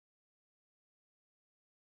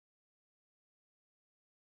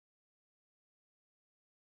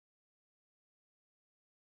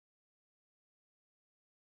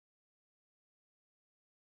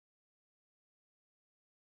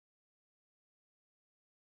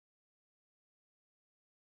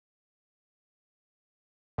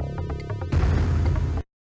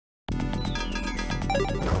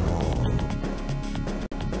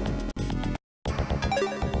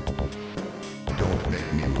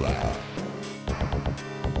class.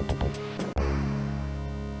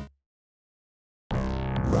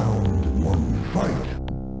 Round 1, fight.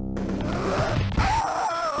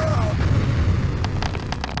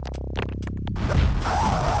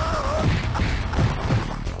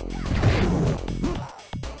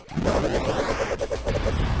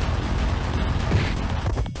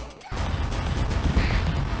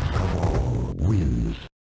 Wins.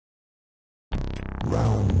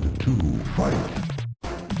 Round 2, fight.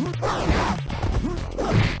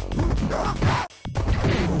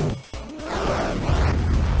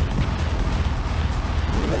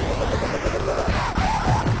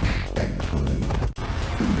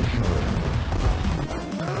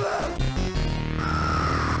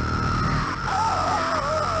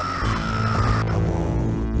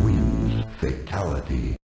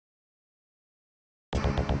 Fatality.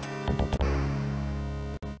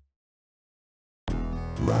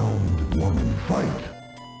 Round 1, fight.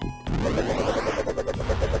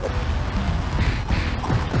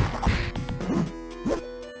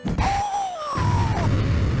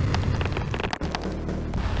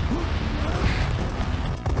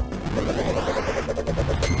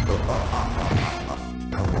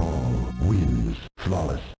 Kabal wins.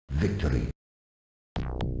 Flawless victory.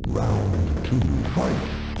 Round 2, fight.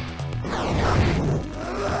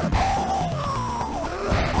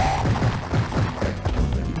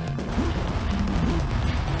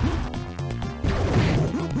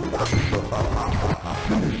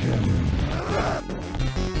 Finish him.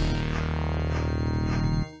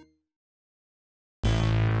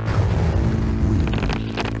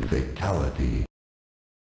 Wins. Fatality.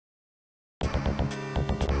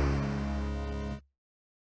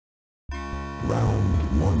 Round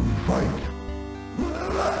 1, fight.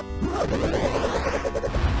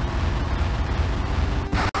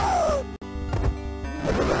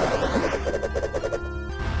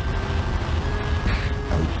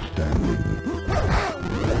 Outstanding.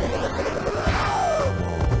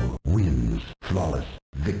 Kabal wins. Flawless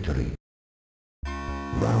victory.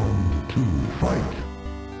 Round 2, fight.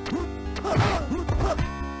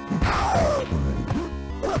 Excellent.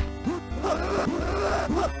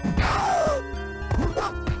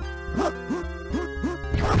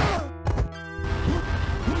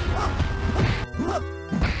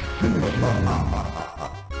 Finish him.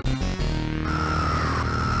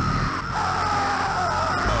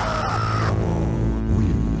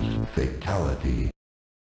 Wins. Fatality.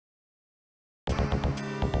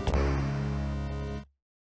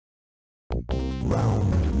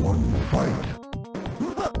 Round 1, fight.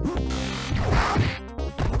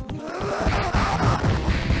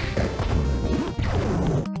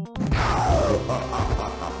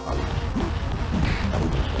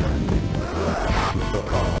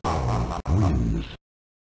 Wins.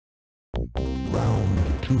 Round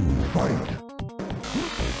 2, fight.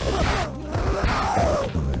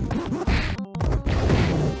 Excellent.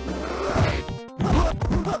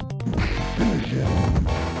 Finish him.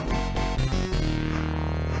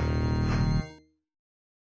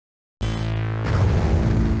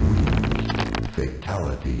 Wins.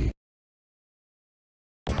 Fatality.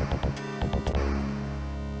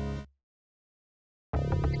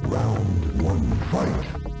 Round 1, fight.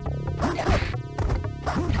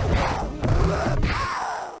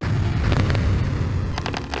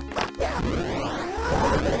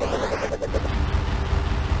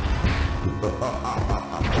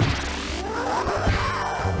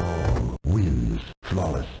 Kabal wins.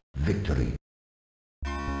 Flawless victory.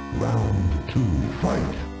 Round 2,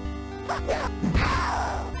 fight.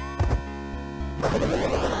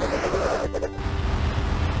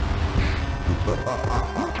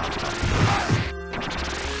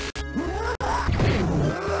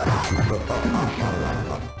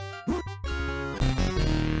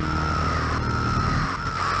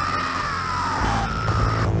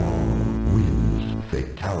 Wins.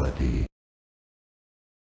 Fatality.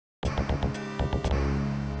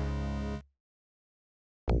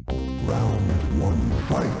 Round 1,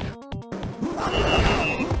 fight.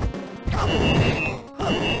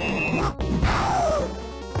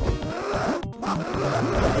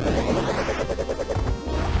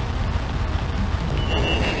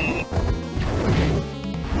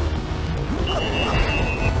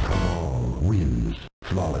 Kabal wins.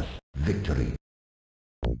 Flawless victory.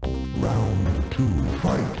 Round 2,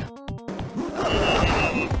 fight.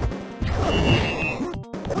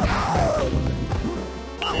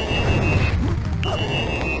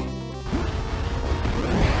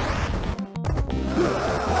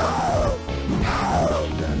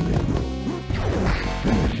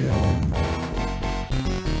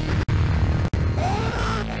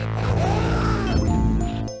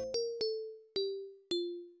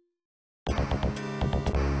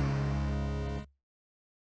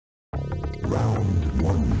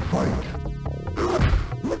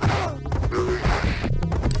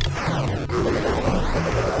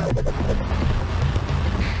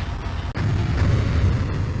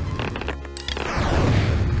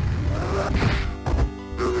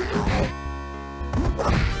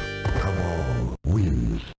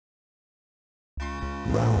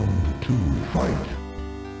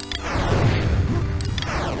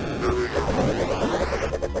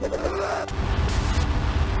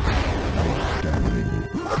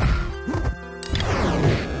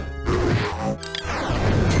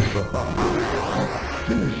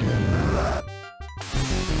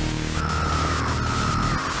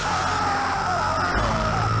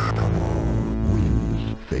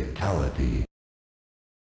 Wins fatality.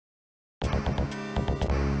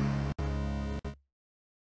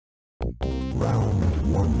 Round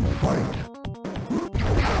 1 fight.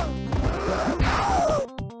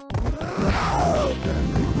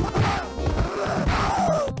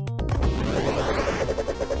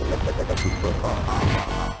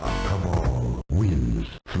 Kamal wins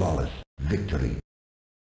flawless victory.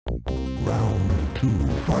 Round 2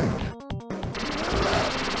 fight.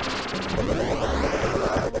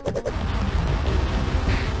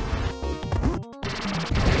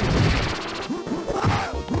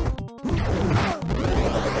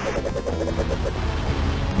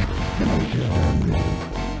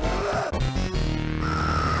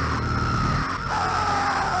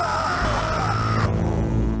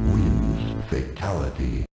 Wins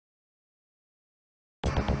fatality.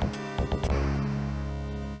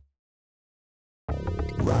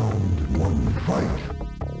 Round 1 fight.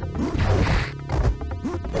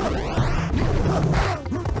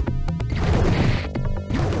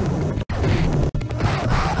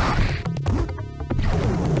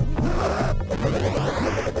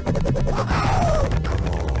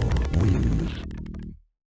 Wins.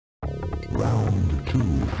 Round 2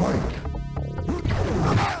 fight.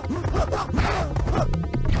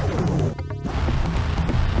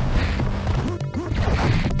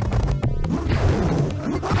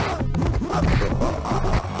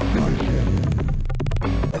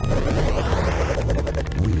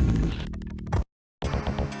 Wins.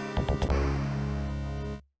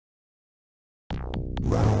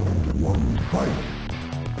 Round 1 fight.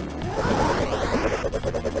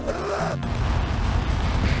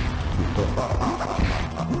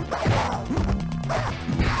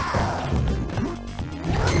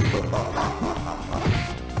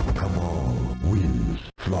 Kamal wins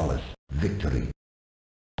flawless victory.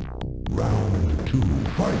 Round 2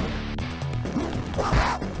 fight.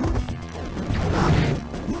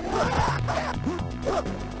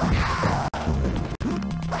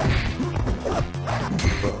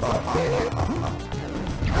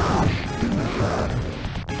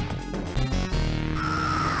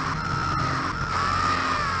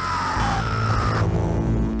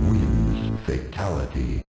 Wins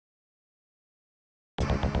fatality.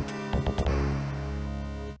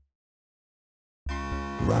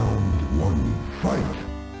 Round 1 fight.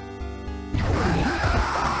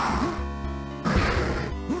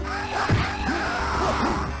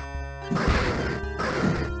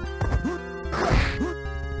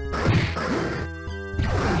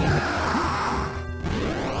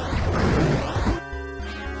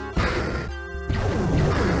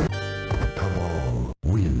 Kamal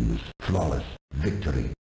wins flawless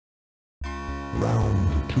victory.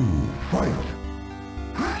 Round 2 fight.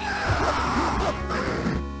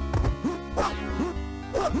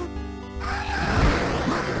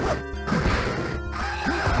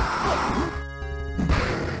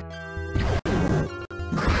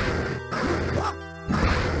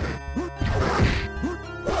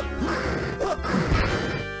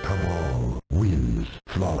 Kamal wins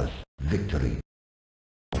flawless victory.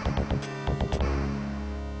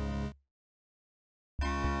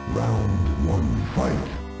 Round 1 fight.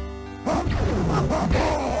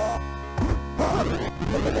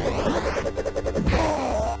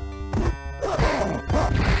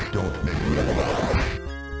 Don't make me laugh.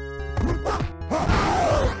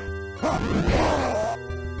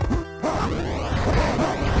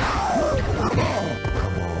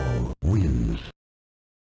 Kamal wins.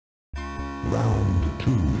 Round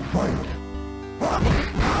 2 fight.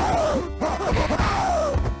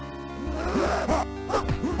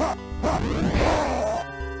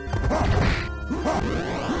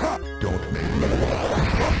 Don't make me laugh.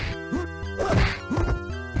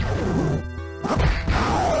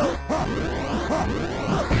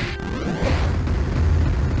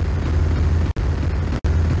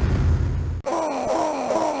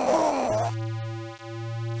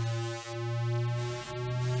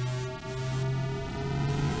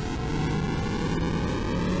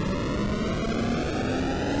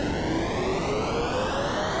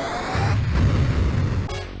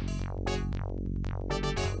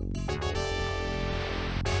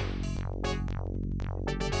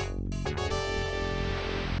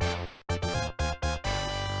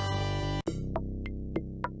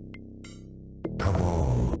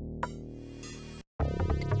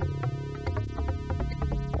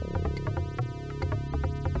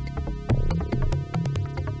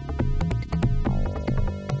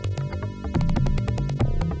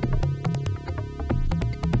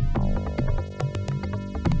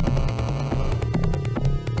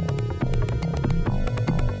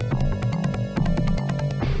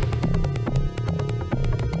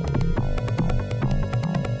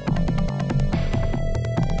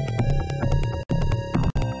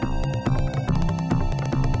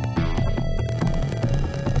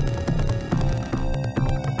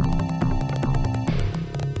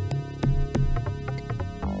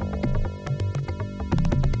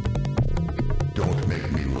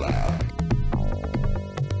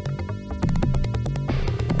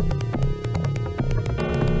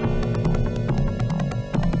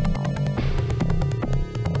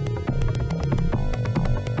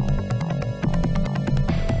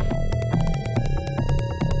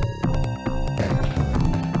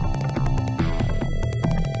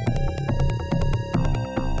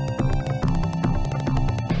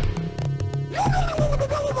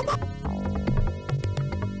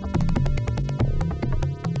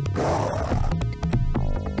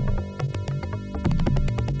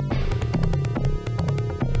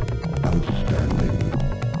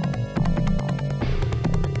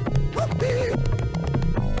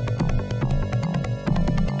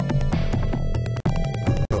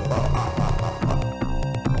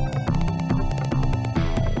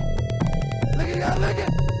 Lick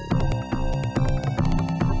it!